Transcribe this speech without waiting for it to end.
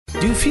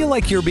Do you feel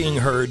like you're being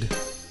heard?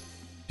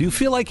 Do you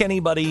feel like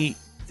anybody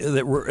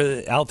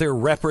that out there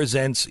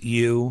represents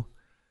you?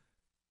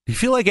 Do you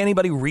feel like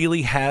anybody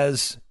really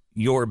has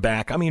your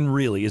back? I mean,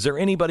 really, is there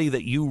anybody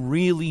that you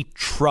really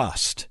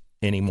trust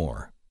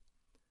anymore?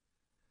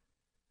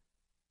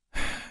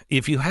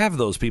 If you have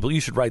those people,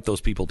 you should write those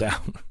people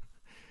down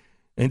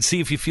and see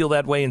if you feel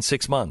that way in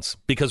 6 months,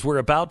 because we're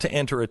about to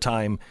enter a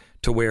time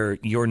to where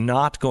you're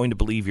not going to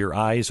believe your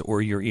eyes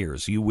or your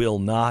ears. You will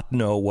not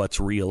know what's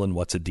real and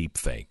what's a deep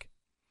fake.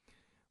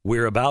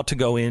 We're about to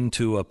go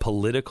into a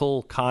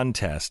political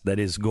contest that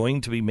is going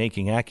to be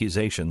making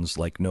accusations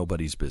like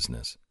nobody's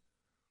business.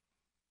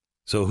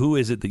 So who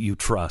is it that you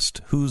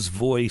trust? Whose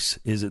voice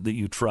is it that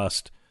you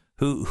trust?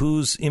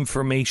 Whose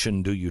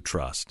information do you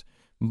trust?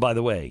 By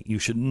the way, you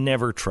should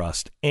never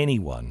trust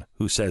anyone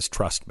who says,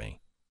 trust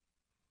me.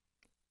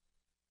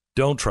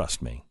 Don't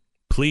trust me.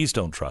 Please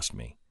don't trust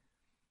me.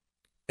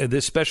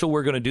 This special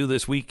we're going to do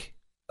this week,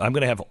 I'm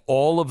going to have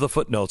all of the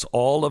footnotes,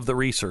 all of the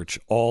research,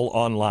 all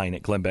online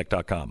at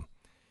glennbeck.com.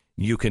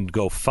 You can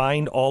go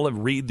find all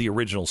and read the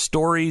original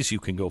stories. You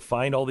can go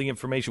find all the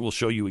information. We'll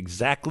show you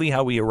exactly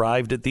how we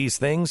arrived at these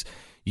things.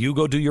 You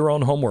go do your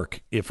own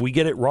homework. If we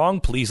get it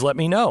wrong, please let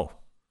me know.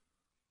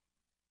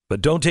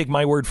 But don't take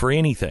my word for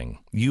anything.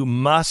 You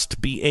must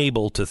be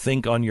able to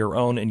think on your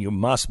own, and you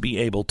must be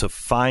able to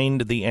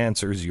find the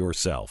answers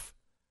yourself.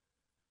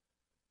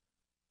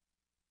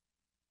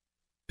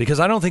 Because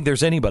I don't think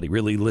there's anybody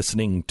really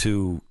listening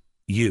to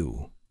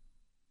you.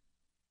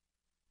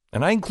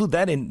 And I include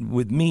that in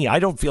with me. I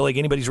don't feel like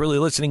anybody's really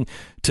listening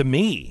to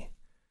me.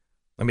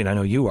 I mean, I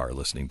know you are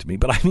listening to me,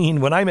 but I mean,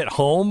 when I'm at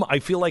home, I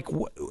feel like,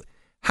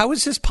 how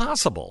is this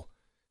possible?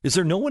 Is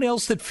there no one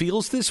else that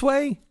feels this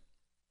way?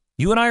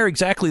 You and I are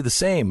exactly the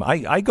same.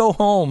 I go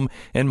home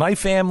and my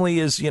family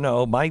is,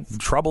 my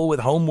trouble with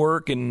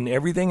homework and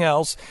everything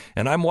else.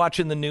 And I'm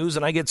watching the news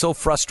and I get so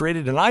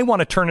frustrated and I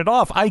want to turn it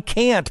off. I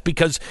can't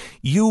because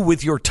you,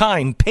 with your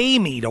time, pay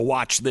me to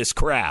watch this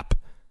crap.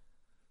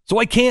 So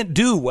I can't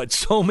do what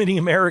so many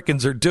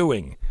Americans are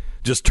doing.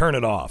 Just turn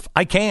it off.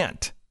 I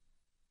can't.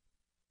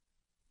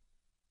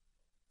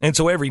 And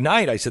so every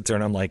night I sit there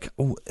and I'm like,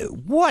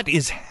 what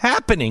is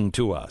happening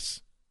to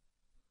us?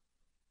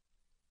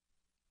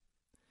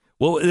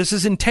 Well, this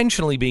is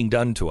intentionally being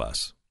done to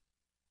us.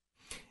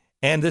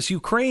 And this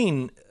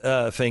Ukraine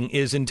thing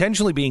is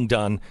intentionally being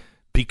done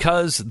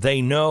because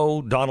they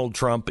know Donald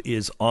Trump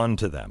is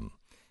onto them.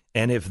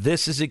 And if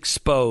this is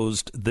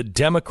exposed, the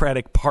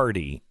Democratic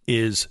Party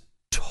is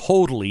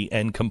totally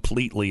and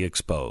completely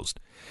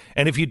exposed.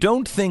 And if you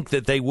don't think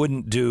that they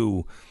wouldn't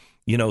do,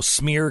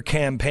 smear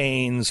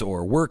campaigns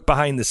or work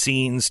behind the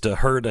scenes to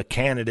hurt a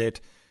candidate,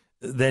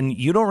 then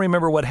you don't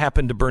remember what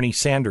happened to Bernie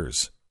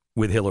Sanders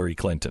with Hillary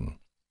Clinton.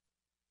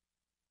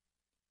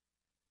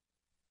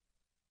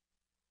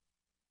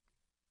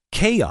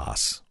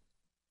 Chaos.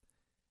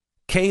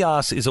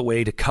 Chaos is a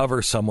way to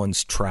cover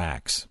someone's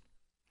tracks.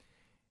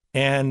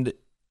 And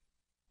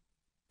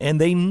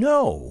they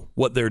know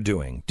what they're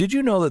doing. Did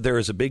you know that there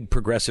is a big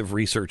progressive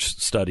research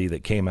study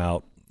that came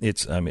out?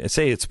 I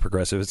say it's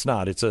progressive. It's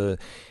not. It's a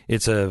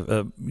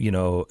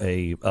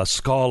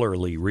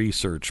scholarly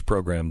research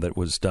program that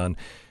was done.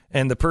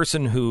 And the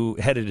person who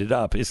headed it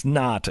up is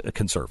not a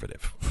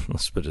conservative.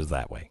 Let's put it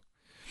that way.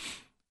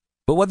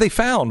 But what they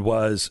found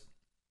was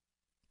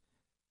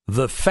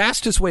the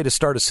fastest way to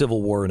start a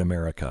civil war in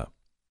America,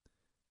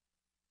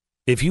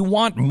 if you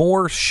want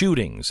more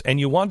shootings and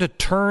you want to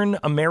turn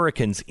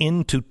Americans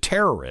into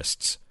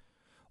terrorists,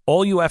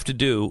 all you have to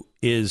do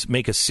is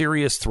make a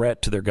serious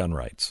threat to their gun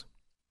rights.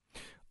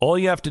 All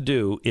you have to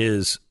do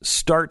is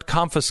start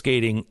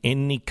confiscating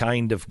any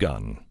kind of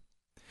gun.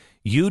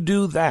 You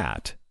do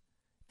that,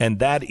 and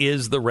that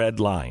is the red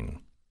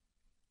line.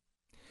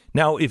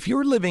 Now, if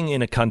you're living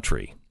in a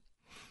country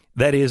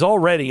that is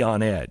already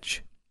on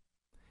edge,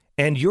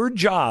 and your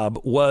job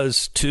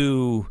was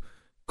to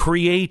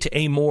create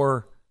a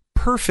more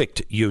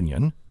perfect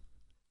union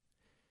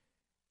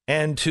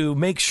and to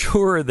make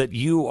sure that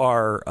you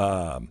are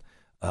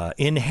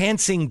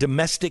enhancing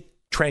domestic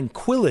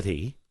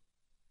tranquility,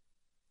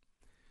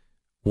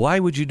 why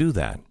would you do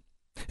that?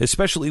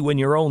 Especially when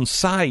your own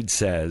side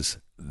says,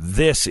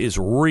 this is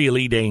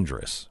really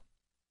dangerous.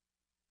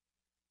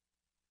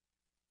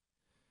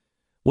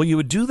 Well, you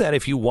would do that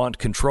if you want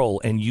control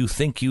and you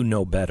think you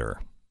know better.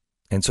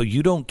 And so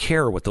you don't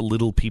care what the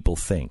little people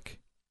think.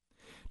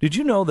 Did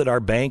you know that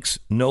our banks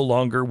no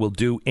longer will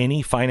do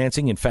any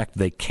financing? In fact,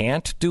 they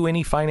can't do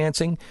any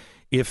financing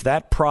if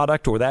that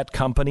product or that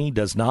company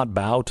does not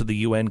bow to the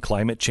UN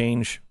climate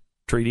change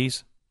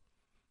treaties.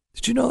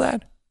 Did you know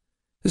that?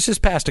 This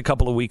just passed a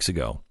couple of weeks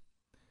ago.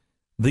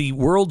 The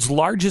world's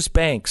largest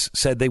banks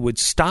said they would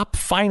stop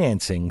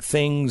financing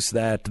things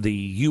that the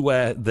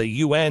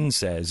UN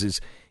says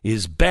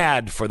is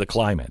bad for the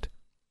climate.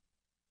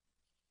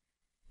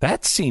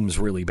 That seems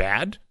really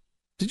bad.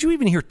 Did you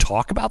even hear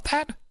talk about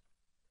that?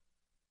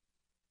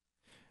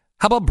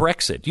 How about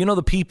Brexit? You know,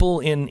 the people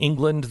in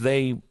England,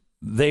 they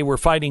they were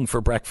fighting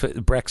for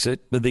Brexit,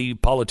 the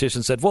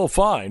politicians said, well,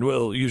 fine,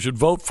 well, you should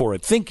vote for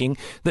it, thinking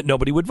that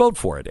nobody would vote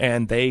for it.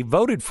 And they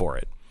voted for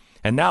it.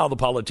 And now the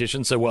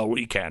politicians say, well,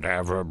 we can't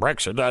have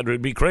Brexit. That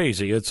would be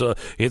crazy. It's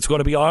going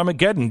to be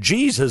Armageddon.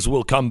 Jesus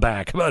will come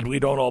back. But we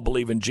don't all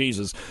believe in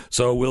Jesus.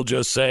 So we'll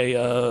just say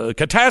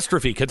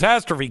catastrophe,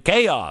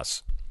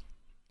 chaos.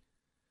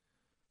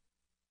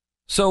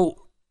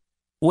 So,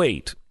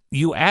 wait,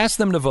 you asked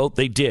them to vote.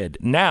 They did.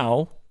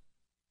 Now,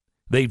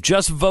 they've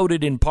just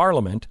voted in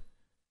Parliament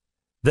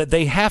that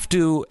they have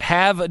to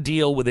have a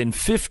deal within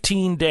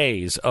 15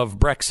 days of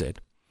Brexit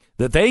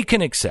that they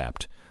can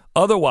accept.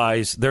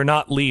 Otherwise, they're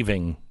not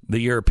leaving the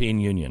European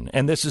Union.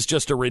 And this is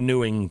just a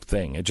renewing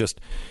thing. It just,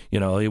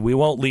 we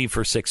won't leave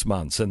for 6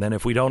 months. And then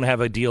if we don't have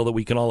a deal that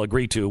we can all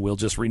agree to, we'll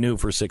just renew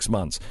for 6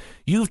 months.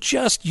 You've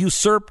just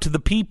usurped the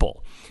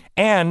people.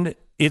 And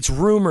it's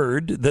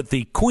rumored that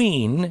the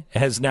Queen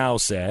has now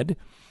said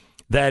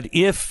that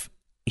if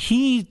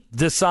he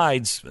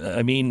decides,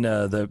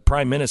 the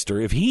Prime Minister,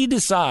 if he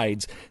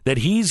decides that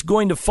he's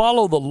going to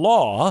follow the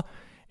law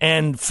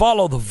and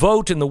follow the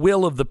vote and the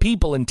will of the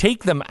people and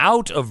take them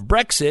out of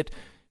Brexit,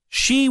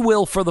 she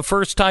will, for the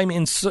first time,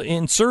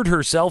 insert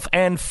herself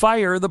and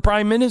fire the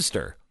Prime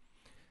Minister.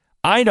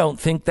 I don't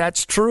think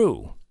that's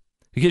true,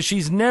 because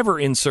she's never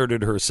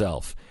inserted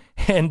herself.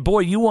 And, boy,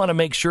 you want to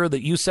make sure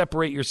that you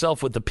separate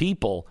yourself with the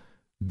people.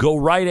 Go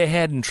right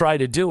ahead and try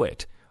to do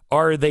it.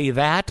 Are they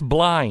that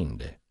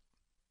blind?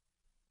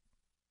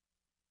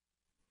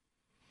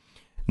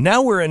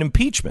 Now we're in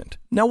impeachment.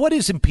 Now, what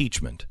is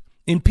impeachment?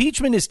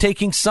 Impeachment is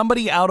taking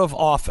somebody out of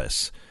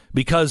office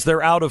because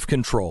they're out of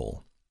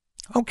control.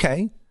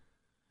 Okay.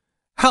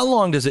 How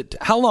long,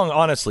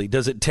 honestly,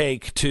 does it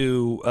take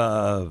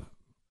to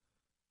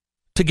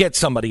get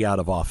somebody out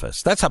of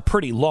office? That's a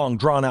pretty long,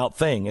 drawn-out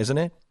thing, isn't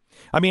it?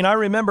 I mean, I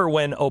remember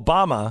when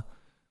Obama,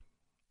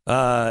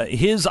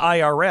 his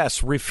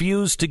IRS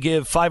refused to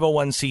give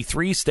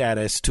 501c3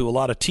 status to a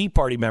lot of Tea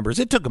Party members.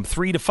 It took them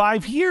 3 to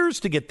 5 years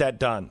to get that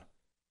done.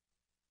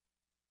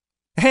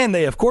 And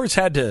they, of course,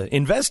 had to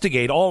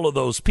investigate all of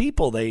those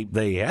people.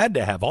 They had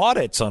to have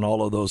audits on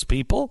all of those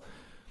people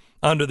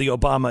under the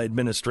Obama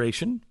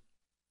administration.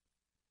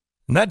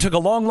 And that took a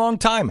long, long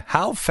time.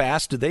 How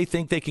fast do they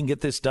think they can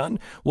get this done?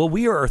 Well,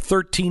 we are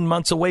 13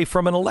 months away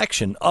from an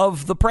election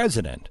of the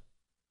president.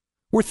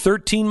 We're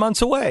 13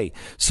 months away.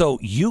 So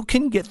you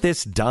can get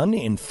this done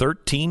in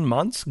 13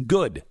 months?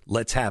 Good.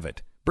 Let's have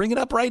it. Bring it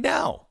up right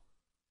now.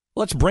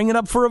 Let's bring it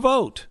up for a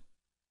vote.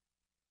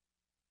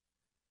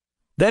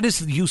 That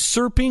is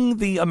usurping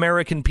the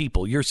American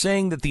people. You're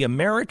saying that the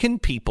American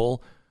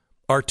people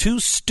are too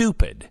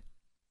stupid,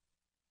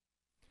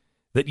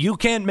 that you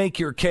can't make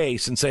your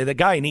case and say the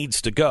guy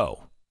needs to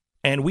go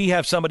and we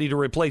have somebody to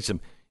replace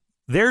him.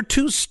 They're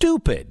too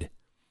stupid.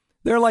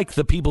 They're like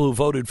the people who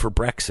voted for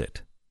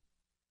Brexit.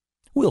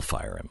 We'll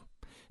fire him.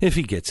 If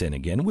he gets in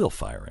again, we'll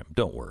fire him.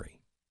 Don't worry.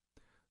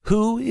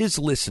 Who is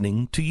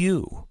listening to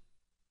you?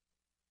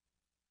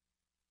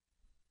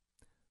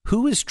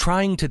 Who is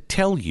trying to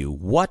tell you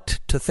what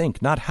to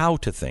think, not how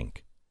to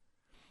think?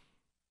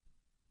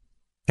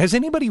 Has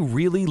anybody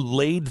really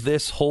laid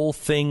this whole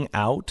thing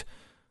out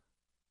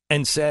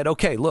and said,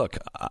 okay, look,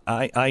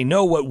 I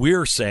know what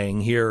we're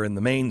saying here in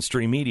the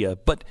mainstream media,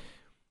 but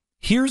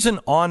here's an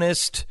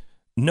honest,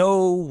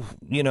 no,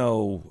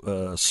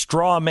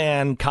 straw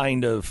man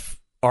kind of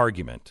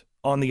argument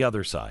on the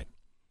other side.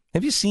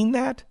 Have you seen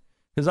that?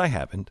 Because I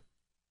haven't.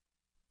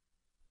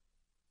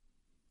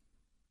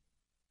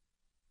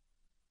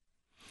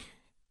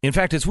 In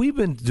fact, as we've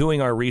been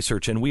doing our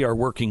research, and we are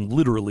working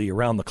literally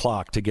around the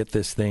clock to get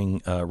this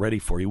thing ready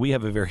for you, we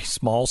have a very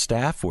small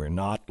staff. We're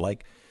not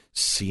like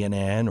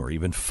CNN or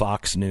even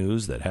Fox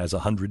News that has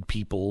 100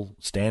 people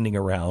standing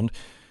around.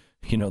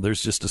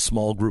 There's just a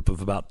small group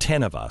of about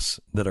 10 of us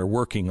that are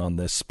working on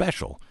this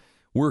special,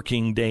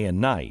 working day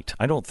and night.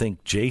 I don't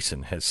think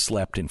Jason has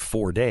slept in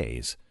 4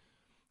 days.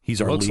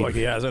 He's our Looks lead. like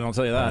he has. I don't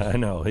tell you that. I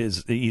know.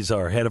 He's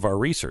our head of our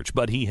research,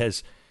 but he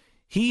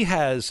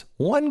has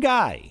one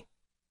guy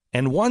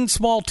and one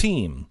small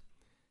team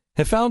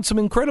have found some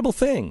incredible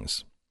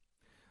things.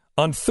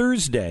 On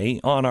Thursday,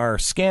 on our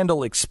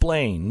Scandal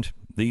Explained,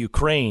 the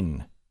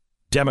Ukraine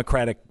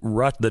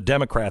the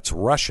Democrats'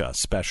 Russia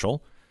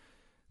special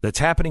that's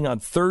happening on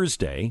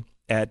Thursday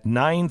at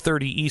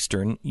 9:30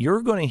 Eastern,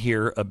 you're going to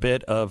hear a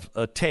bit of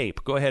a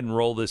tape. Go ahead and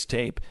roll this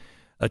tape.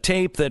 A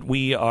tape that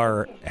we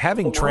are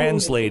having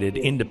translated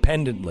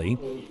independently.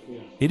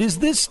 It is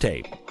this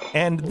tape.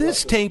 And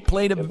this tape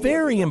played a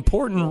very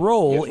important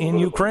role in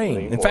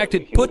Ukraine. In fact,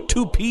 it put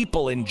 2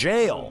 people in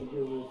jail.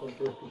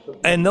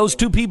 And those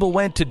 2 people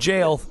went to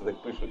jail.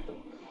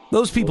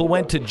 Those people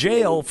went to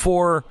jail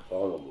for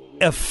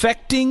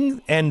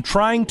affecting and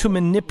trying to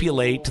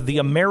manipulate the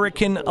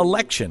American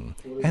election.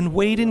 And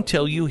wait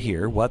until you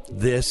hear what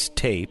they're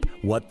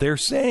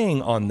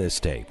saying on this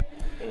tape.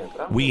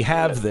 We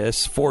have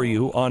this for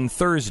you on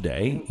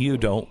Thursday. You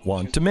don't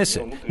want to miss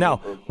it. Now,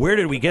 where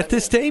did we get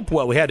this tape?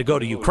 Well, we had to go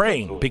to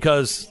Ukraine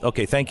because,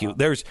 okay, thank you.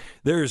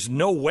 There's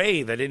no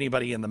way that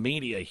anybody in the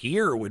media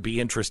here would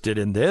be interested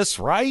in this,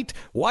 right?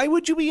 Why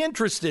would you be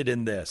interested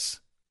in this?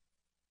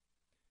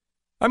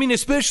 I mean,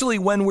 especially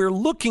when we're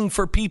looking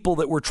for people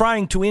that we're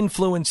trying to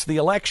influence the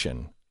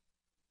election.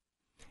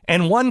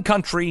 And one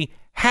country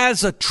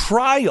has a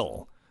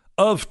trial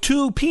of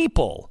 2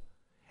 people,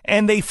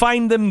 and they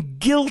find them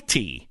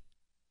guilty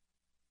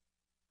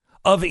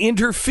of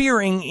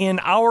interfering in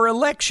our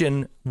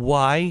election.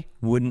 Why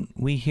wouldn't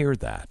we hear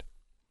that?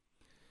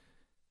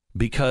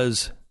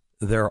 Because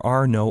there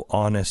are no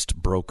honest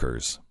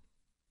brokers.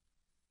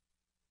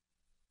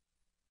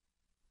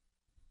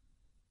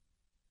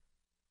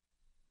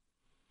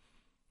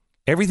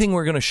 Everything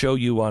we're going to show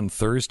you on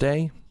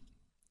Thursday,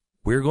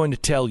 we're going to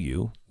tell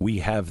you we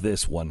have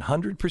this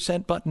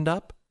 100% buttoned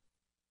up,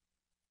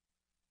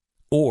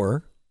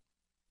 or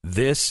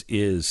this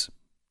is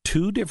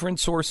 2 different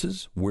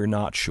sources. We're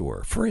not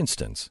sure. For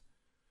instance,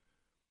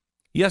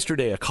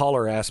 yesterday a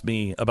caller asked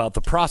me about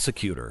the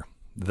prosecutor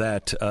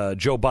that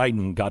Joe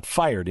Biden got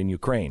fired in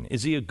Ukraine.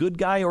 Is he a good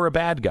guy or a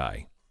bad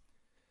guy?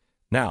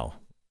 Now,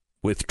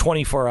 with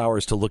 24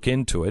 hours to look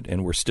into it,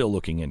 and we're still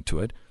looking into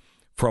it,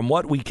 from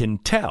what we can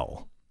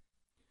tell,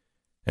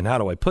 and how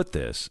do I put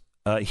this,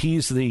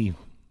 he's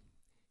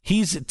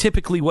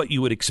typically what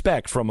you would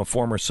expect from a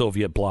former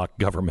Soviet bloc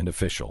government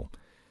official.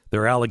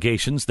 There are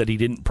allegations that he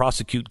didn't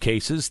prosecute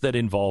cases that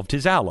involved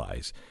his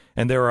allies.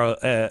 And there are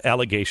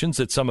allegations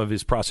that some of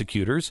his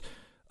prosecutors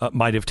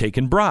might have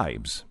taken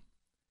bribes.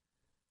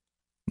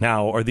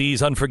 Now, are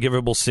these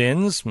unforgivable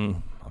sins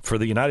for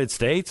the United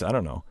States? I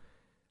don't know.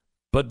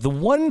 But the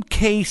one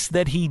case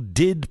that he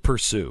did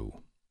pursue,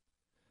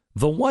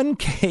 the one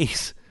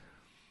case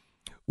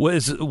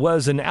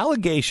was an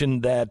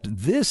allegation that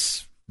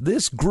this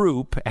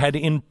group had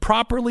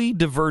improperly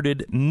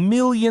diverted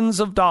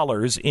millions of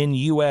dollars in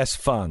U.S.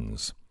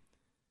 funds.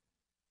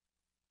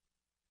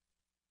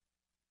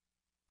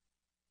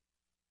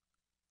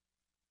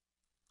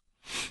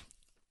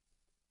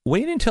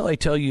 Wait until I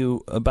tell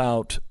you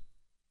about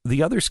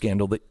the other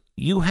scandal that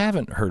you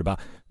haven't heard about.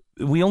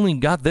 We only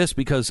got this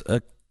because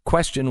a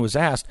question was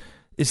asked,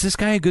 is this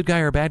guy a good guy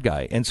or a bad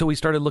guy? And so we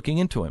started looking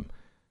into him.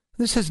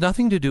 This has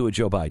nothing to do with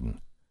Joe Biden.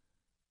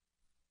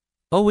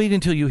 Oh, wait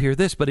until you hear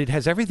this, but it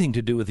has everything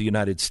to do with the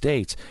United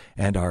States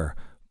and our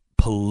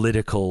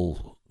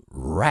political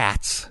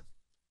rats.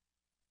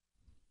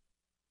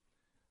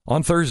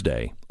 On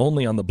Thursday,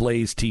 only on the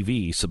Blaze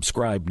TV.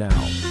 Subscribe now.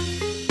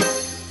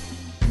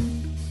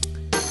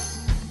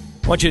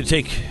 I want you to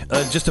take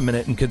just a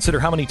minute and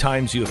consider how many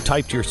times you have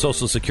typed your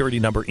Social Security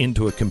number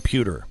into a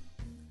computer.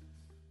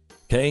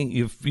 Okay,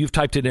 you've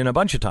typed it in a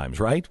bunch of times,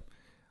 right?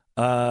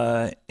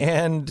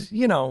 And,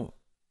 you know,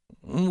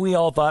 we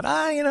all thought,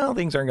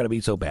 things aren't going to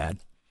be so bad.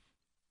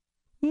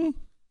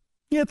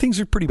 Yeah, things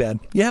are pretty bad.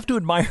 You have to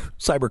admire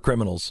cyber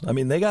criminals. I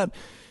mean, they have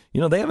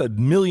a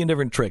million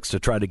different tricks to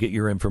try to get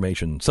your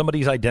information.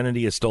 Somebody's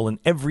identity is stolen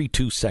every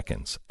 2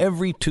 seconds.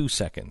 Every 2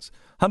 seconds.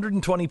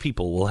 120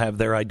 people will have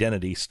their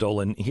identity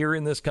stolen here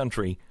in this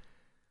country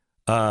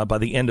by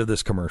the end of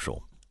this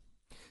commercial.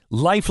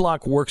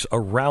 LifeLock works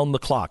around the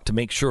clock to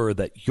make sure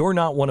that you're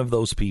not one of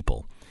those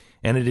people.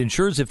 And it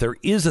ensures if there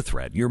is a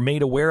threat, you're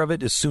made aware of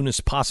it as soon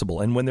as possible.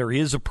 And when there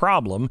is a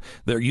problem,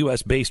 their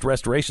U.S.-based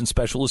restoration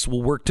specialists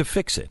will work to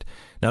fix it.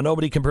 Now,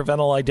 nobody can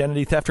prevent all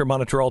identity theft or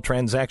monitor all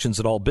transactions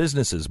at all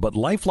businesses, but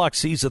LifeLock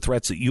sees the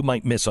threats that you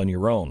might miss on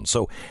your own.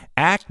 So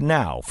act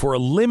now. For a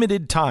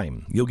limited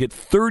time, you'll get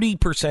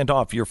 30%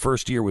 off your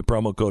first year with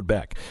promo code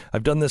Beck.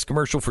 I've done this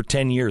commercial for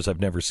 10 years. I've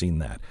never seen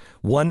that.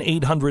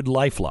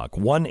 1-800-LifeLock.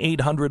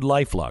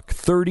 1-800-LifeLock.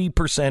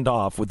 30%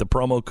 off with the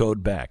promo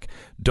code Beck.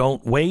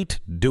 Don't wait.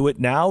 Do it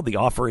now. The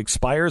offer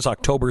expires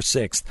October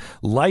 6th.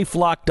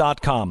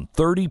 LifeLock.com.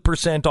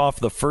 30% off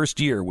the first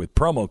year with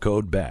promo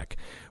code Beck.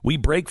 We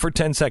break for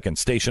 10 seconds.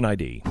 Station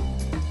ID.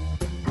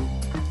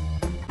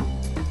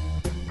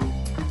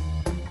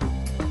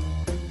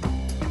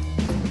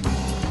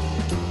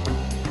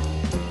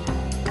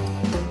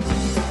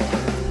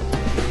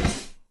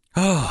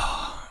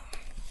 Oh,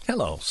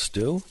 hello,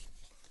 Stu.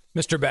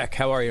 Mr. Beck,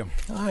 how are you?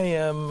 I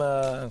am,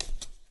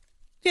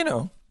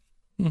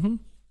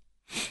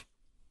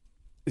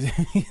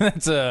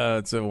 That's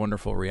a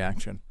wonderful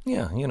reaction.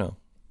 Yeah,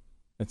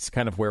 It's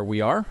kind of where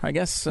we are, I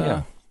guess,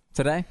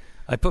 today.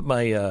 I put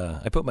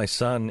my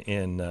son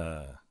in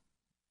a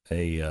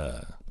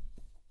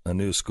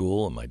new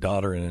school and my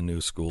daughter in a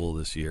new school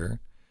this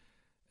year,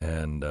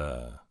 and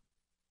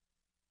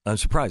I'm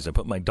surprised. I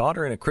put my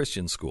daughter in a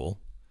Christian school,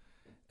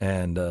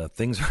 and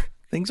things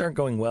aren't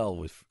going well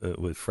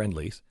with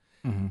friendlies.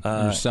 Mm-hmm.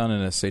 Your son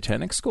in a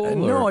satanic school?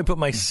 No, I put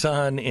my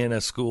son in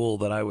a school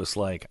that I was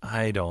like,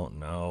 I don't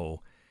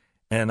know,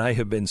 and I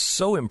have been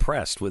so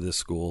impressed with this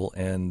school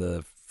and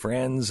the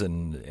friends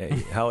and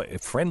how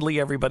friendly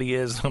everybody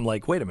is. I'm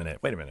like, wait a minute.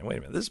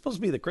 This is supposed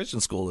to be the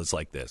Christian school that's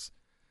like this.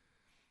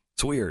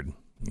 It's weird.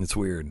 It's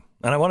weird.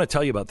 And I want to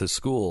tell you about this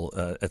school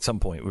at some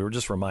point. We were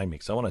just remind me,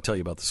 because I want to tell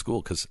you about the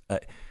school, because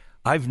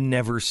I've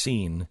never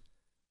seen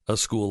a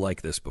school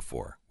like this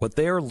before. What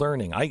they're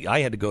learning, I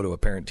had to go to a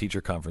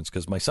parent-teacher conference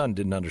because my son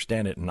didn't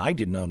understand it, and I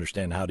didn't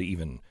understand how to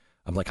even,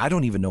 I'm like, I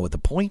don't even know what the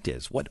point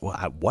is. What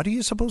are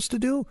you supposed to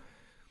do?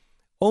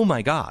 Oh,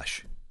 my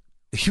gosh.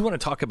 You want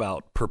to talk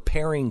about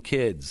preparing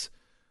kids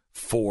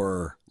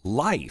for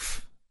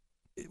life.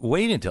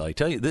 Wait until I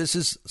tell you. This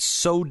is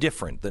so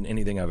different than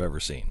anything I've ever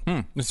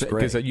seen.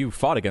 Because you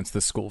fought against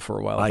this school for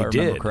a while, if I did.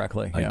 remember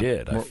correctly. I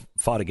did. I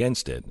fought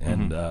against it,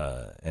 and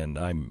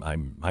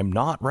I'm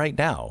not right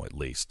now. At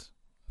least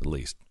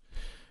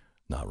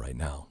not right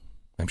now.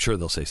 I'm sure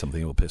they'll say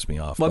something that will piss me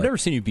off. Well, I've never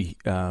seen you be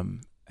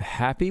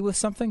happy with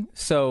something,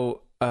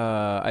 so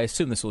I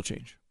assume this will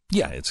change.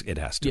 Yeah, it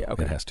has to. Yeah,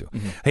 okay. It has to.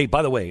 Mm-hmm. Hey,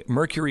 by the way,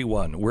 Mercury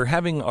One, we're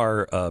having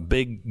our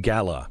big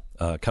gala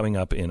coming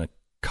up in a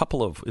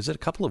couple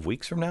of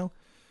weeks from now?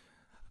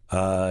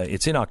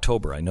 It's in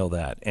October, I know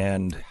that.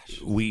 And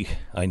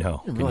I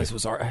know. I didn't realize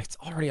it's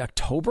already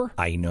October?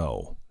 I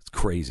know. It's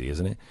crazy,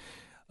 isn't it?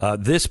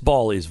 This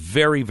ball is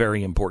very,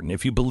 very important.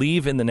 If you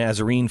believe in the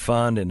Nazarene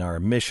Fund and our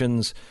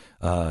missions,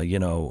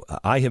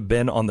 I have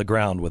been on the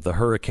ground with the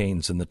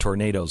hurricanes and the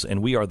tornadoes,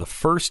 and we are the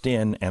first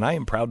in, and I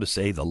am proud to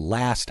say the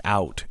last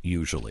out,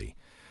 usually.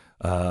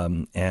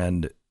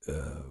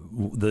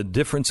 The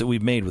difference that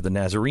we've made with the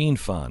Nazarene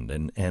Fund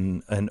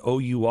and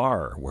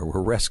OUR, where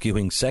we're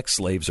rescuing sex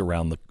slaves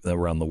around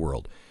the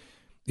world,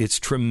 it's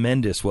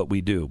tremendous what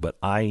we do. But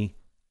I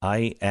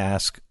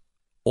ask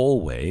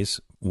always,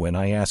 when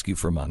I ask you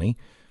for money,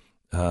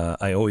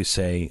 I always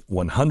say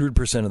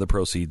 100% of the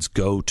proceeds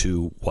go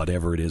to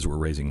whatever it is we're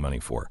raising money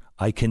for.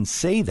 I can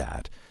say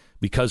that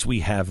because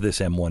we have this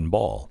M1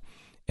 ball.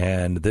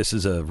 And this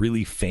is a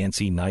really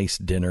fancy, nice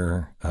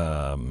dinner.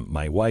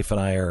 My wife and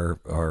I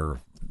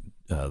are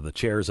the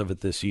chairs of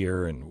it this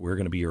year, and we're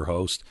going to be your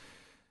host.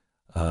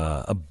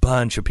 A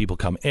bunch of people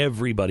come.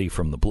 Everybody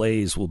from the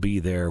Blaze will be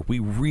there. We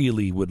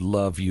really would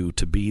love you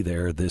to be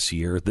there this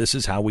year. This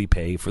is how we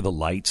pay for the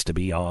lights to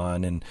be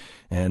on,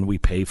 and we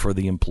pay for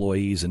the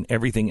employees and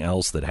everything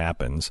else that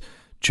happens,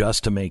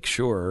 just to make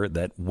sure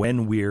that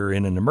when we're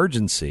in an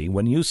emergency,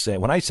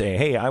 when I say,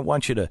 hey, I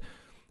want you to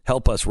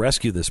help us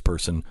rescue this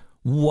person,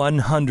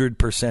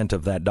 100%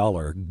 of that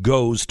dollar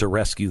goes to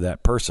rescue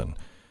that person.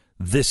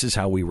 This is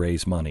how we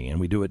raise money, and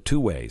we do it two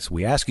ways.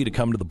 We ask you to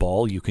come to the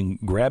ball. You can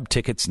grab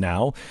tickets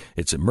now.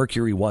 It's at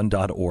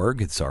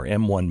mercury1.org. It's our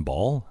M1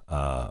 ball.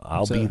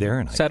 I'll be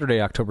there.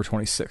 Saturday, October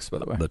 26th, by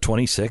the way. The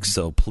 26th,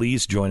 so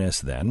please join us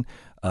then.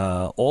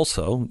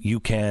 Also, you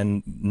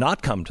can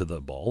not come to the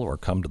ball, or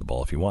come to the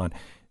ball if you want.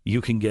 You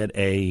can get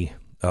a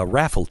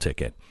raffle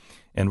ticket,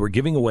 and we're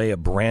giving away a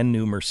brand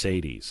new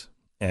Mercedes.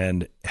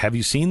 And have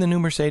you seen the new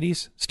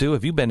Mercedes? Stu,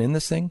 have you been in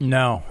this thing?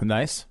 No.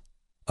 Nice?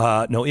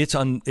 No,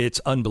 it's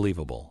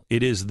unbelievable.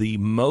 It is the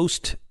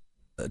most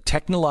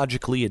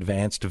technologically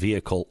advanced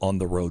vehicle on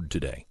the road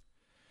today.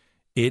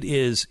 It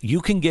is,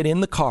 you can get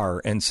in the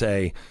car and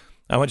say,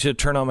 I want you to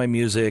turn on my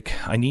music.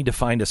 I need to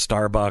find a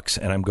Starbucks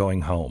and I'm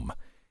going home.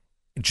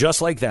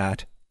 Just like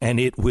that. And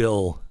it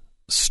will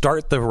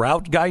start the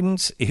route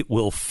guidance. It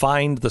will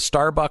find the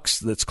Starbucks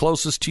that's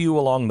closest to you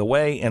along the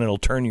way, and it'll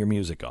turn your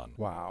music on.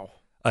 Wow.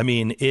 I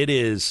mean, it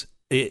is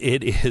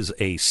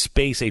a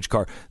space-age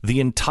car. The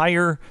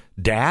entire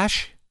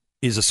dash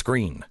is a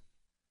screen.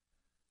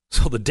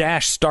 So the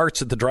dash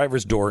starts at the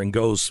driver's door and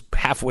goes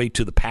halfway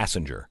to the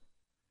passenger.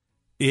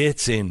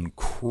 It's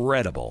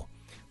incredible.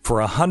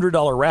 For a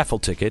 $100 raffle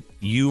ticket,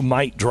 you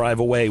might drive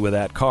away with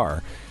that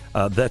car.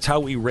 That's how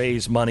we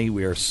raise money.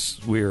 We are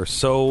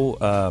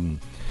so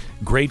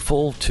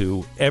grateful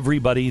to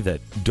everybody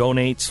that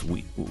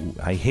donates.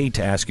 I hate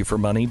to ask you for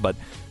money, but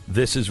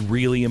this is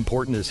really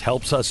important. This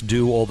helps us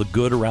do all the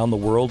good around the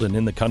world and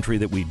in the country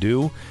that we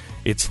do.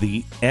 It's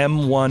the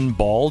M1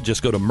 Ball.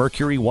 Just go to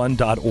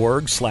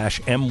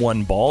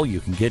mercury1.org/M1 Ball. You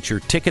can get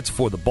your tickets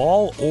for the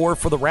ball or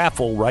for the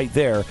raffle right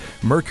there.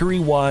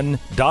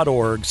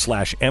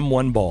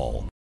 mercury1.org/M1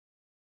 Ball.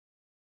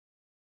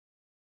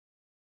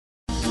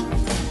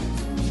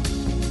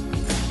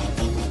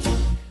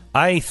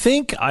 I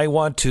think I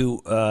want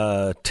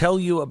to tell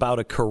you about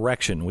a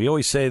correction. We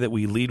always say that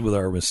we lead with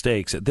our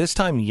mistakes. At this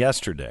time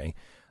yesterday,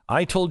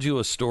 I told you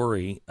a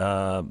story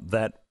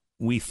that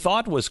we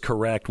thought was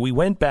correct. We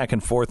went back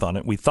and forth on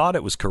it. We thought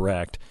it was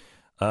correct.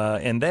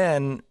 And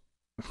then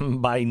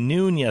by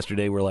noon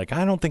yesterday, we're like,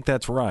 I don't think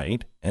that's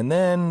right. And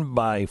then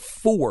by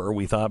 4,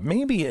 we thought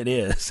maybe it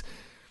is.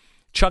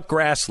 Chuck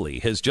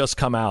Grassley has just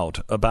come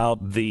out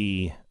about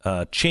the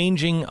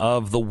changing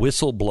of the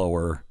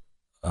whistleblower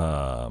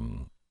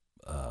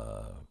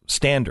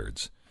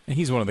standards. And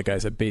he's one of the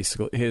guys that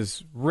basically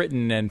has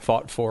written and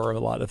fought for a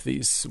lot of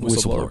these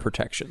whistleblower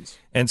protections.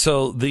 And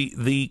so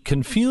the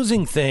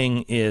confusing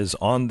thing is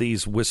on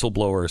these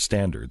whistleblower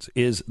standards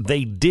is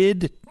they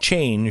did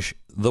change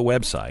the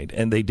website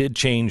and they did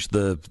change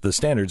the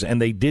standards,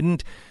 and they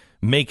didn't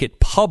make it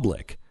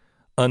public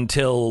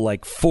until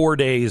like 4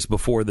 days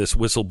before this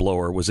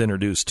whistleblower was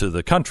introduced to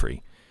the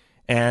country.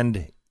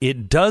 And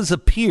it does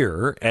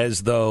appear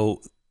as though,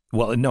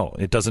 well, no,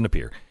 it doesn't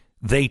appear.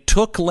 They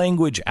took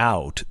language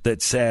out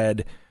that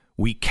said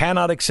we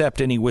cannot accept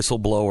any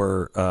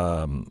whistleblower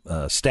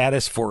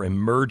status for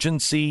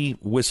emergency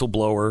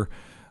whistleblower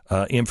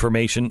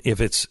information if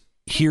it's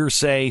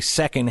hearsay,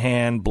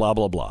 secondhand, blah,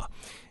 blah, blah.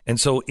 And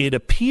so it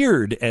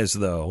appeared as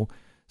though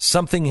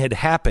something had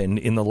happened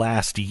in the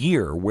last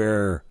year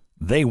where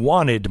they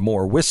wanted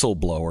more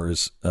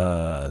whistleblowers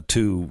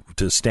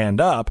to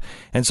stand up.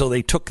 And so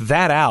they took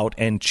that out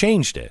and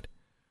changed it.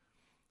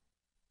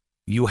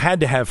 You had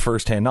to have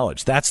firsthand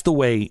knowledge. That's the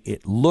way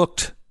it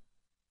looked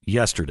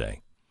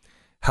yesterday.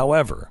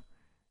 However,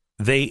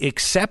 they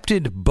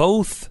accepted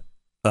both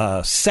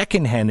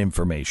secondhand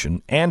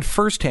information and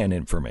firsthand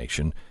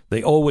information.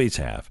 They always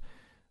have.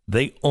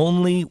 They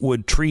only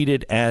would treat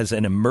it as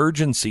an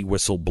emergency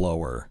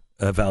whistleblower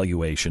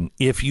evaluation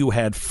if you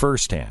had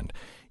firsthand.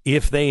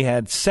 If they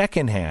had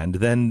secondhand,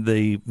 then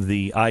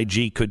the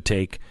IG could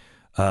take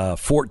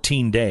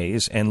 14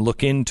 days and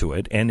look into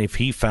it. And if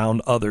he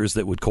found others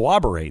that would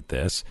corroborate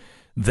this,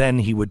 then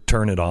he would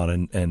turn it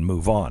on and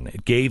move on.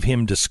 It gave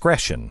him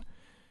discretion.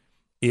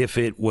 If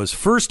it was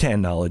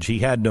firsthand knowledge, he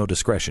had no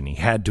discretion. He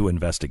had to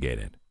investigate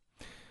it.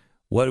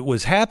 What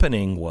was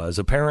happening was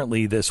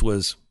apparently this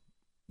was,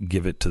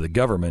 give it to the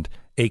government,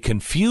 a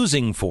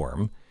confusing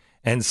form.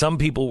 And some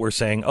people were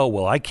saying, oh,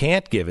 well, I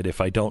can't give it if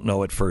I don't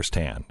know it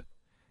firsthand.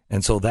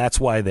 And so that's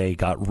why they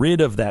got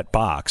rid of that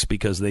box,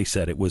 because they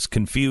said it was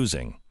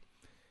confusing.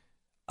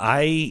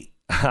 I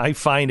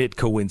find it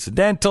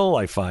coincidental.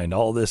 I find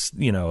all this,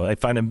 I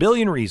find a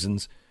billion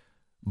reasons,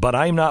 but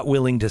I'm not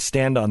willing to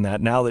stand on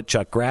that now that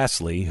Chuck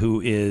Grassley, who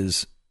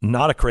is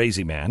not a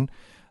crazy man,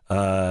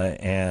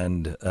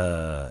 and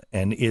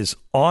is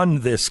on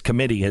this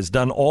committee, has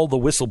done all the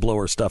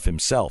whistleblower stuff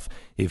himself.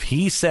 If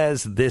he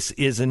says this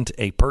isn't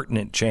a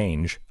pertinent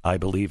change, I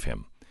believe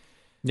him.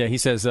 Yeah, he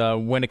says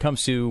when it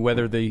comes to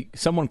whether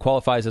someone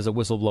qualifies as a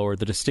whistleblower,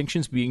 the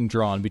distinctions being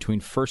drawn between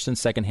first and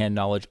secondhand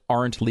knowledge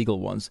aren't legal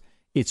ones.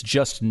 It's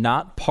just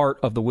not part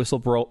of the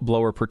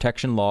whistleblower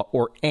protection law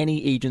or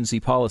any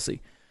agency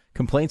policy.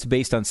 Complaints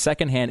based on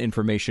secondhand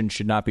information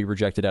should not be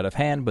rejected out of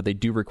hand, but they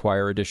do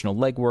require additional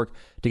legwork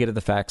to get at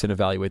the facts and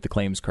evaluate the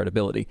claim's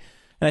credibility.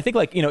 And I think,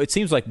 it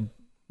seems like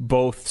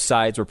both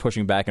sides were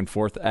pushing back and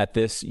forth at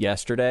this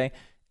yesterday,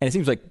 and it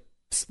seems like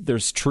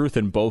there's truth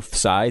in both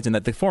sides, and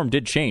that the form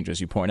did change, as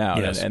you point out.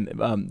 Yes. And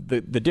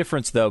the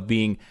difference, though,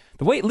 being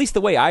at least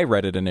the way I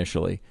read it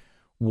initially,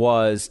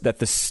 was that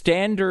the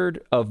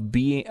standard of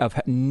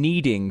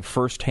needing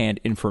firsthand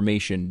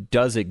information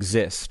does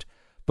exist,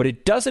 but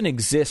it doesn't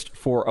exist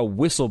for a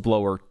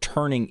whistleblower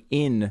turning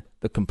in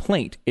the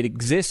complaint. It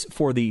exists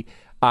for the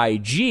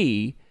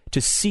IG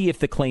to see if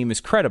the claim is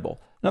credible.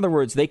 In other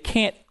words, they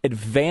can't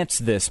advance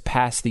this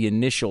past the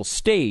initial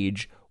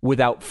stage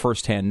without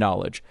firsthand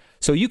knowledge.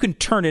 So you can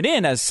turn it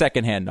in as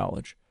secondhand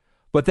knowledge,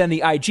 but then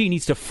the IG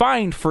needs to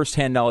find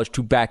firsthand knowledge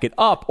to back it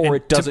up, or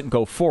it doesn't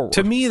go forward.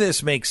 To me,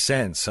 this makes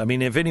sense. I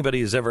mean, if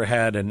anybody has ever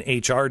had an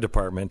HR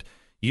department,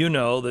 you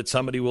know that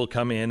somebody will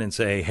come in and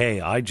say,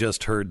 hey, I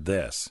just heard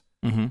this.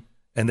 Mm-hmm.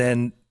 And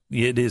then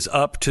it is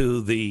up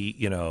to the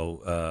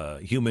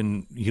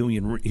human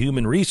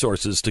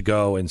resources to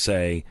go and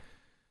say,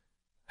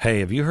 hey,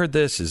 have you heard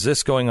this? Is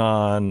this going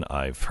on?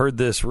 I've heard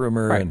this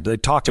rumor. Right. And they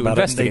talk about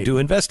it and they do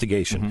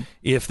investigation. Mm-hmm.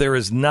 If there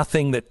is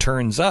nothing that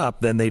turns up,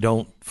 then they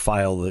don't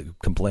file the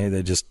complaint.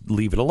 They just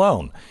leave it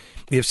alone.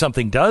 If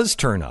something does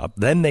turn up,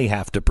 then they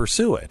have to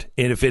pursue it.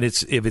 And if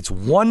it's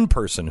one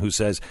person who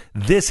says,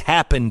 this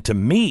happened to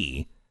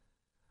me,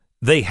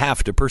 they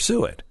have to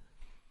pursue it.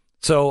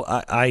 So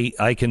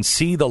I can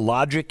see the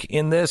logic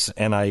in this,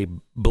 and I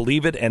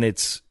believe it, and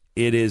it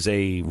is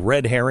a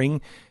red herring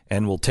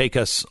and will take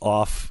us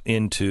off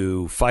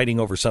into fighting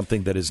over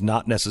something that is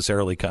not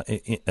necessarily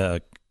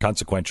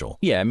consequential.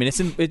 Yeah, I mean,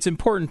 it's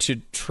important to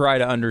try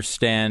to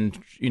understand,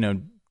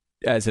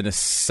 as an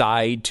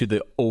aside to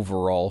the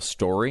overall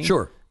story.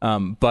 Sure.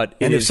 But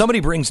if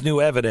somebody brings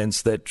new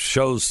evidence that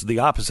shows the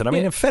opposite, I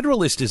mean, a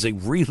Federalist is a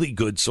really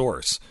good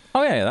source.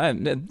 Oh yeah,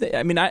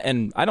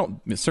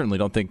 I certainly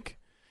don't think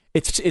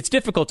it's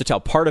difficult to tell.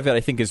 Part of it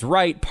I think is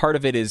right. Part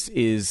of it is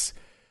it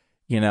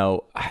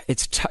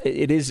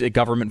is a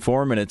government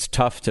form and it's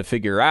tough to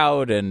figure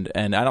out. And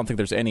I don't think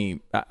there's any.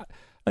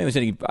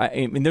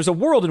 I mean, there's a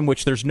world in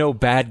which there's no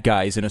bad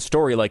guys in a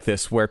story like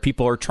this, where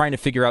people are trying to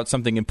figure out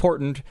something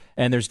important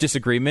and there's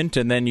disagreement,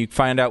 and then you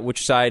find out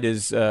which side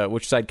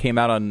came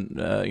out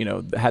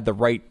on, had the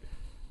right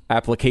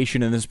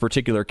application in this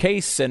particular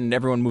case, and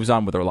everyone moves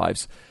on with their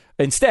lives.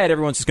 Instead,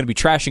 everyone's just going to be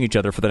trashing each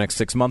other for the next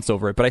 6 months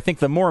over it. But I think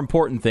the more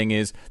important thing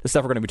is the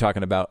stuff we're going to be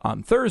talking about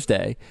on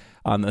Thursday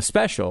on the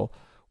special,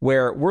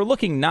 where we're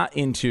looking not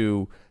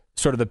into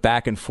sort of the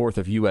back and forth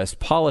of U.S.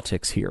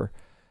 politics here.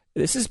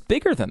 This is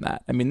bigger than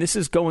that. I mean, this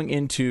is going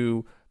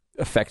into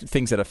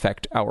things that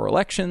affect our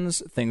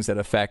elections, things that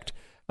affect,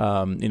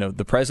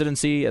 the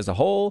presidency as a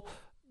whole.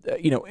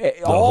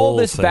 All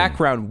this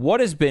background. What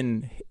has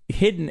been,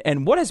 hidden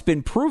and what has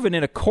been proven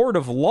in a court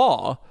of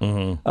law,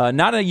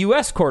 not a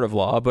U.S. court of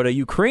law, but a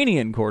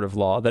Ukrainian court of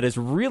law, that is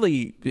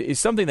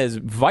something that is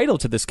vital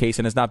to this case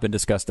and has not been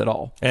discussed at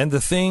all. And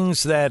the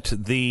things that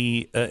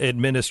the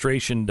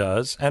administration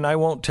does, and I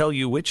won't tell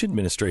you which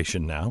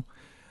administration now,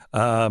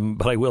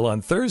 but I will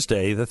on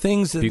Thursday, the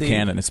things that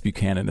it's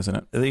Buchanan, isn't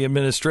it? The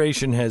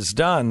administration has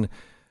done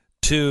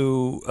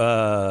to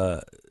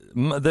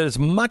that is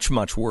much,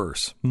 much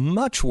worse,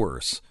 much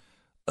worse.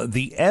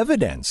 The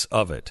evidence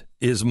of it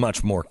is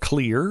much more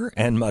clear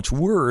and much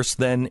worse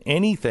than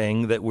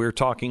anything that we're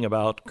talking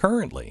about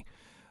currently.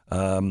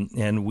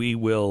 And we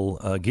will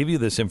give you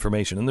this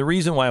information. And the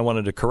reason why I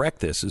wanted to correct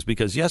this is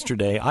because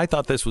yesterday I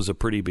thought this was a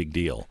pretty big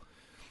deal.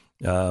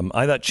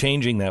 I thought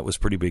changing that was a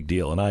pretty big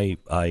deal. And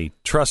I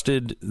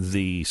trusted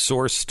the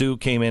source. Stu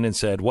came in and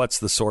said, "What's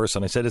the source?"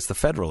 And I said, "It's the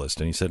Federalist."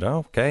 And he said,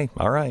 "Oh, okay,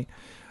 all right,"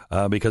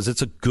 because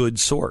it's a good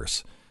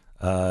source.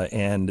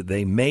 And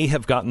they may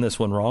have gotten this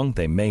one wrong.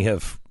 They may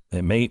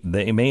in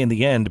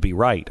the end be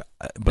right.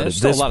 But there's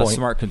still a lot of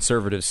smart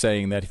conservatives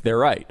saying that they're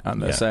right on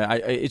this. Yeah.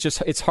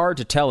 It's hard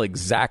to tell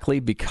exactly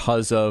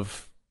because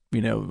of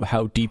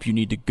how deep you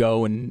need to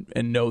go and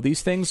know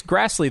these things.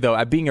 Grassley,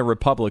 though, being a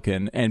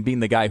Republican and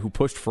being the guy who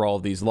pushed for all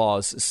of these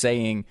laws,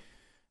 saying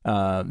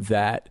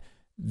that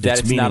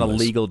it's not a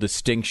legal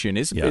distinction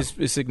is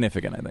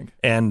significant, I think.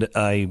 And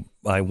I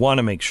want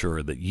to make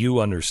sure that you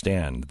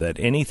understand that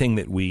anything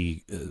that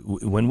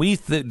when we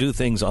do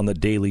things on the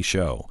Daily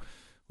Show,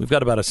 we've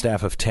got about a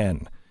staff of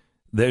 10.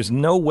 There's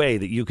no way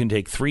that you can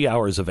take 3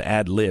 hours of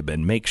ad lib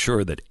and make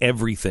sure that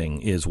everything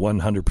is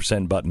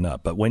 100% buttoned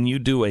up. But when you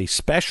do a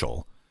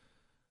special,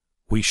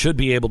 we should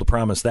be able to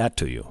promise that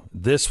to you.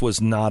 This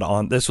was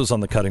on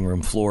the cutting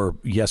room floor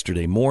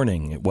yesterday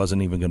morning. It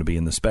wasn't even going to be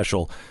in the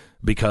special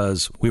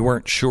because we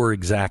weren't sure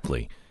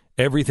exactly.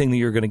 Everything that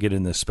you're going to get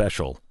in this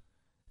special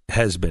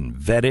has been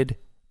vetted.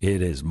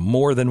 It is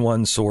more than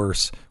one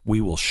source.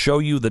 We will show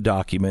you the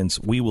documents.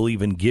 We will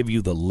even give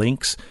you the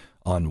links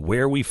on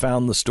where we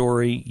found the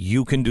story.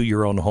 You can do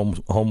your own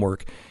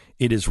homework.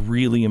 It is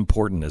really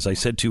important. As I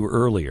said to you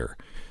earlier,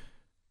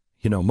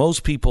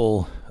 most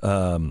people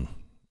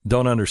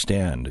don't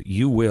understand.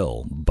 You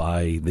will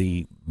by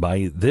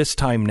this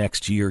time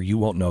next year. You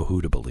won't know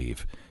who to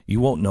believe. You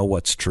won't know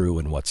what's true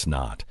and what's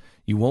not.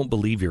 You won't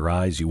believe your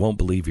eyes. You won't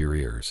believe your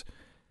ears.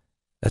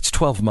 That's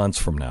 12 months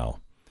from now.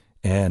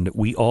 And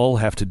we all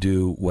have to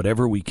do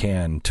whatever we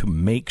can to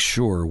make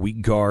sure we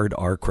guard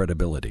our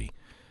credibility.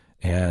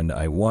 And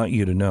I want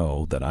you to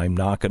know that I'm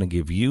not going to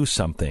give you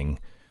something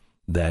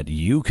that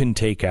you can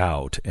take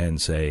out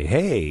and say,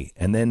 hey,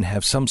 and then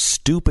have some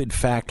stupid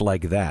fact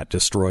like that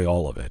destroy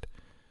all of it.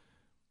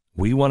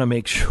 We want to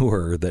make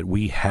sure that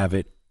we have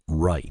it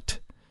right.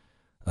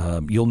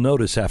 You'll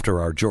notice after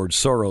our George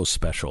Soros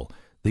special,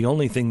 the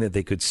only thing that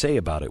they could say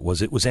about it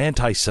was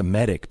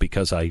anti-Semitic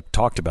because I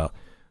talked about,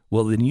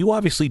 well, then you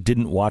obviously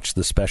didn't watch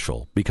the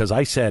special because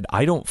I said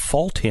I don't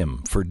fault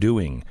him for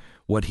doing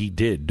what he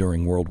did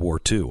during World War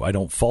II. I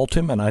don't fault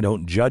him and I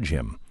don't judge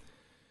him.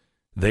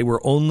 They were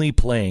only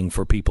playing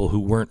for people who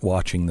weren't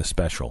watching the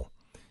special.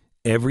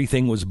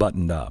 Everything was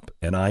buttoned up,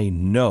 and I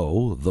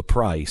know the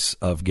price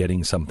of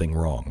getting something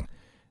wrong.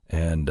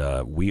 And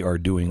we are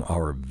doing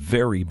our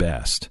very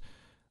best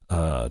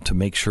to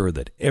make sure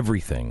that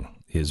everything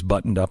is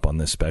buttoned up on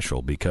this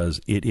special because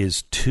it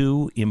is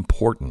too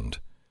important.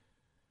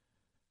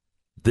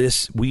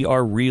 We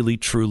are really,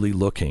 truly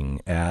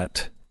looking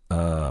at,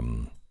 I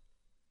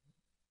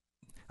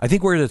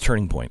think we're at a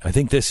turning point. I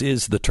think this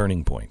is the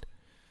turning point.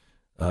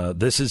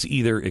 This is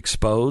either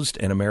exposed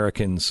and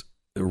Americans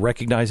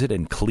recognize it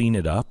and clean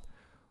it up,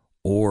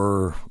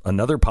 or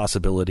another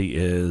possibility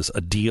is a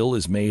deal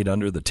is made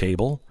under the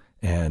table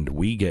and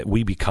we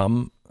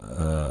become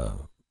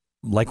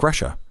like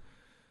Russia.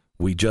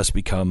 We just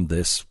become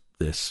this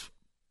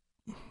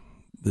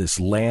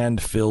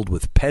land filled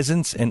with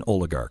peasants and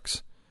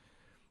oligarchs.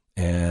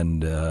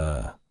 And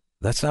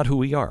that's not who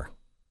we are.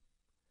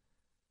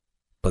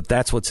 But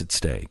that's what's at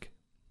stake.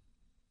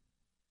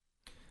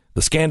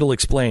 The Scandal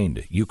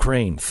Explained,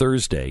 Ukraine,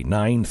 Thursday,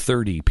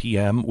 9:30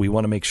 p.m. We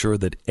want to make sure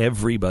that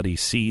everybody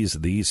sees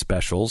these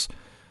specials.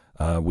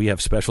 We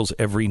have specials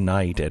every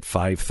night at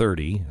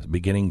 5:30,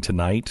 beginning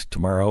tonight,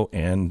 tomorrow,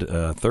 and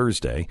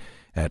Thursday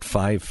at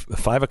 5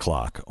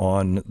 o'clock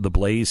on the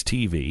Blaze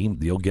TV.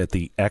 You'll get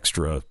the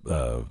extra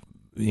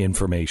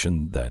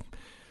information that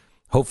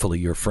hopefully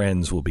your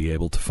friends will be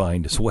able to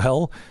find as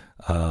well.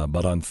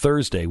 But on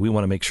Thursday, we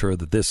want to make sure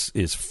that this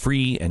is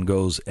free and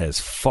goes as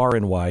far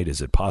and wide as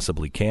it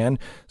possibly can.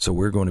 So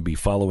we're going to be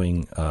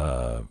following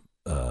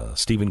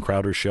Steven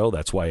Crowder's show.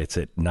 That's why it's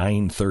at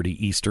 9:30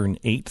 Eastern,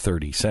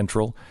 8:30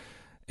 Central.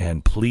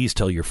 And please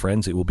tell your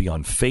friends. It will be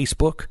on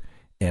Facebook,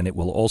 and it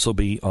will also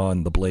be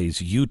on the Blaze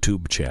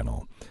YouTube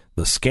channel.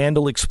 The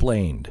Scandal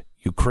Explained,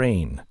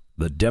 Ukraine,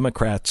 the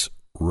Democrats,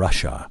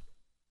 Russia,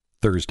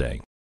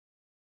 Thursday.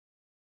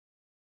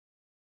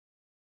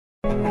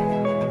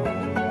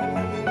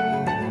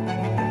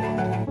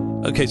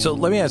 Okay, so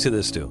let me ask you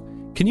this, too.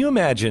 Can you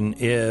imagine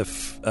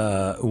if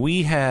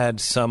we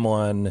had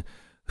someone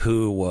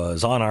who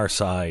was on our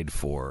side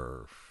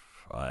for,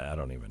 I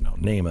don't even know,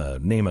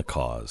 name a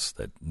cause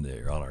that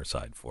they're on our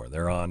side for.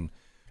 They're on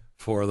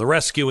for the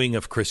rescuing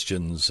of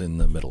Christians in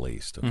the Middle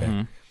East. Okay.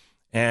 Mm-hmm.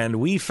 And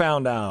we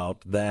found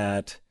out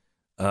that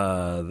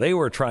they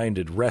were trying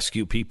to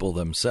rescue people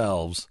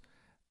themselves,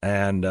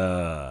 and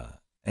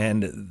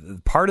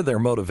part of their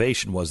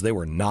motivation was they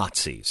were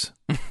Nazis.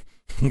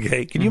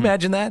 Okay, can you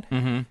imagine that?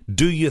 Mm-hmm.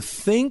 Do you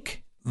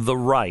think the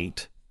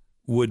right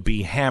would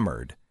be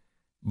hammered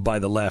by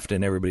the left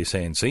and everybody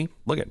saying, "See,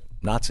 look at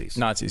Nazis"?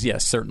 Nazis,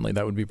 yes, certainly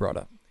that would be brought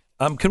up.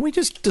 Can we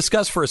just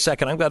discuss for a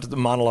second? I've got the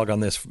monologue on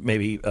this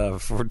maybe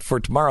for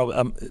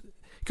tomorrow.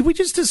 Could we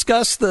just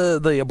discuss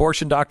the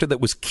abortion doctor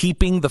that was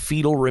keeping the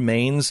fetal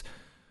remains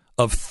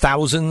of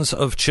thousands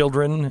of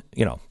children,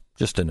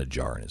 just in a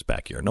jar in his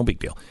backyard? No big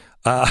deal.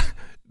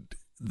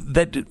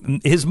 That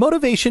his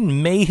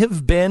motivation may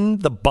have been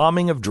the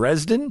bombing of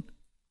Dresden?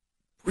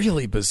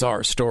 Really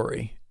bizarre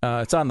story.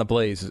 It's on The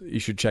Blaze. You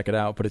should check it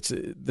out. But it's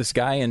this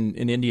guy in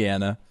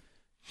Indiana.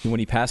 When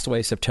he passed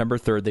away September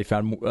 3rd, they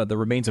found the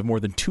remains of more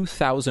than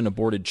 2,000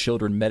 aborted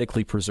children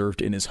medically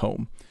preserved in his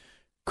home.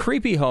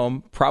 Creepy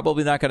home,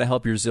 probably not going to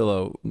help your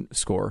Zillow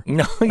score.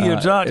 No,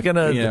 you're not going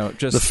to.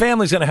 The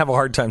family's going to have a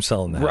hard time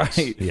selling the house.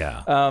 Right.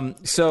 Yeah.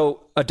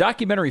 So a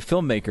documentary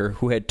filmmaker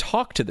who had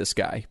talked to this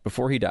guy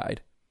before he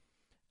died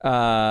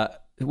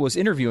was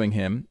interviewing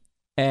him,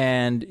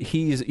 and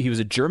he was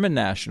a German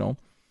national,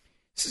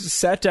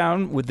 sat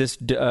down with this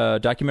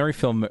documentary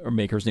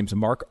filmmaker. His name's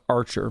Mark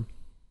Archer.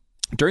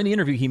 During the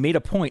interview, he made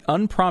a point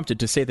unprompted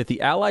to say that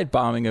the Allied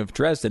bombing of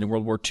Dresden in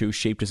World War II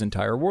shaped his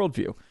entire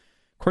worldview.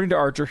 According to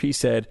Archer, he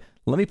said,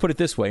 "Let me put it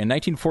this way. In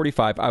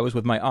 1945, I was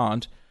with my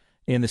aunt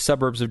in the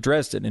suburbs of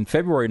Dresden. In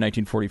February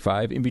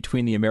 1945, in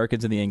between the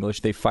Americans and the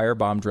English, they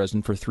firebombed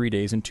Dresden for 3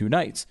 days and 2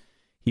 nights.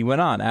 He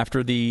went on,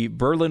 after the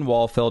Berlin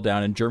Wall fell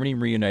down and Germany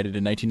reunited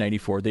in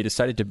 1994, they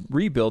decided to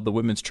rebuild the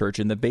women's church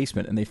in the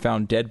basement, and they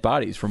found dead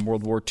bodies from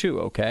World War II,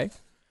 okay?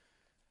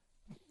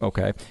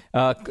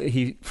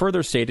 He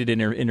further stated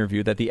in an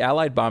interview that the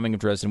Allied bombing of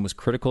Dresden was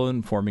critical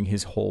in forming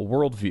his whole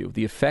worldview.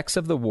 The effects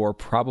of the war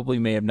probably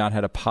may have not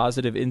had a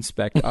positive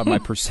impact on my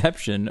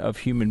perception of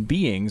human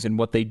beings and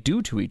what they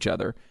do to each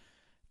other.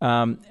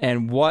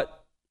 And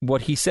what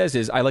he says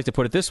is, I like to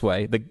put it this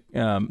way: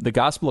 the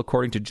gospel,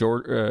 according to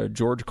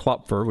George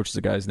Klopfer, which is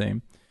the guy's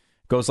name,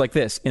 goes like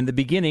this: in the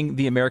beginning,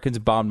 the Americans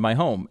bombed my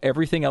home.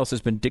 Everything else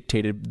has been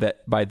dictated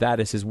by that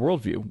as his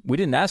worldview. We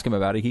didn't ask him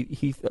about it.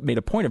 He made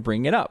a point of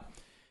bringing it up.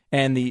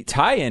 And the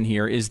tie-in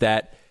here is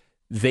that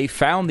they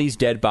found these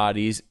dead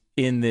bodies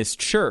in this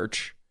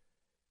church,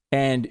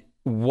 and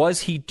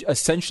was he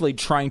essentially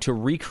trying to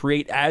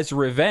recreate as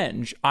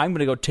revenge, I'm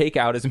going to go take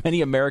out as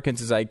many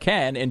Americans as I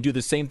can and do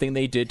the same thing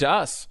they did to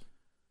us?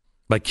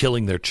 By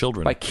killing their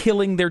children.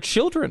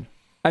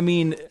 I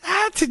mean,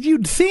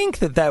 you'd think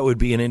that would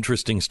be an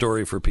interesting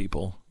story for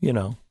people,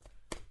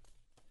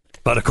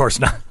 But of course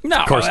not.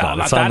 No, of course not.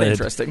 It's not that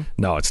interesting.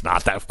 No, it's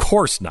not that. Of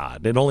course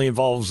not. It only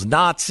involves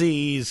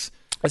Nazis.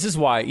 This is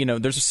why,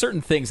 there's certain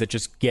things that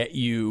just get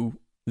you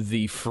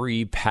the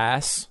free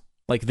pass,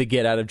 like the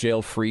get out of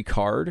jail free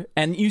card.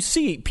 And you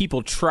see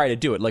people try to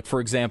do it. Like, for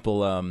example,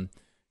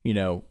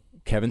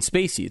 Kevin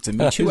Spacey. It's a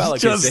Me Too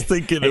allegation. Just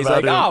thinking about it. He's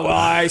like, oh, well,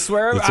 I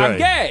swear That's I'm right.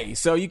 gay,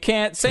 so you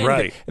can't say anything.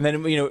 Right. And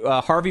then,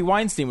 Harvey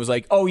Weinstein was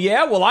like, oh,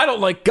 yeah, well, I don't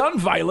like gun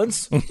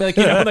violence. Like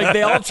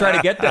they all try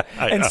to get that.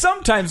 And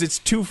sometimes it's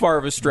too far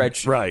of a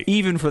stretch, right,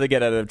 even for the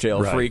get out of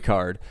jail free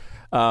card.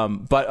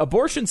 But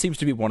abortion seems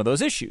to be one of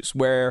those issues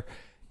where,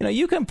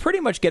 you can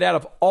pretty much get out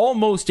of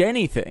almost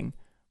anything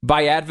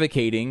by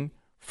advocating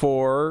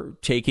for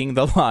taking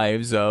the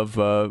lives of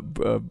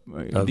the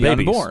babies.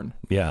 unborn.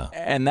 Yeah.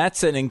 And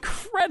that's an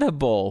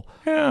incredible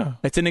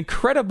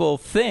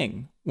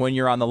thing when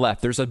you're on the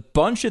left. There's a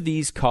bunch of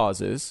these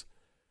causes,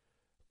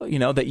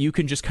 that you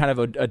can just kind of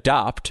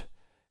adopt.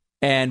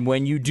 And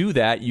when you do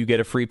that, you get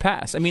a free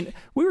pass. I mean,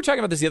 we were talking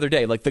about this the other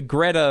day, like the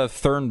Greta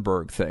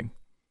Thunberg thing,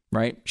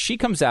 right? She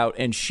comes out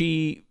and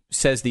she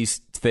says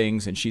these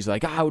things and she's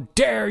like, how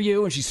dare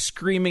you? And she's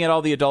screaming at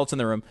all the adults in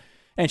the room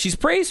and she's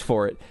praised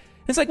for it.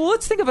 It's like, well,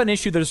 let's think of an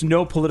issue there's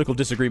no political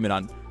disagreement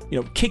on,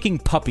 kicking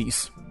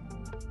puppies.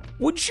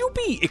 Would you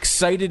be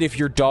excited if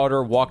your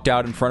daughter walked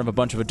out in front of a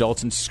bunch of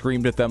adults and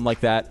screamed at them like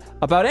that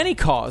about any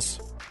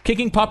cause?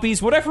 Kicking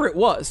puppies, whatever it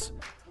was.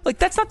 Like,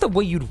 that's not the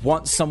way you'd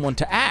want someone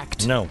to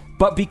act. No.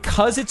 But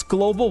because it's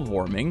global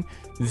warming,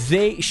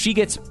 she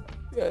gets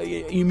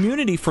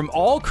immunity from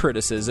all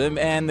criticism,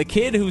 and the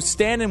kid who's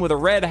standing with a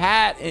red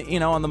hat,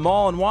 on the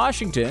mall in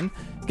Washington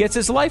gets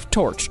his life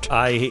torched.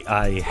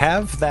 I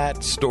have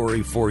that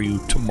story for you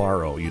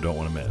tomorrow. You don't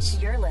want to miss.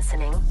 You're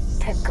listening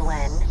to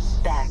Glenn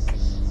Beck.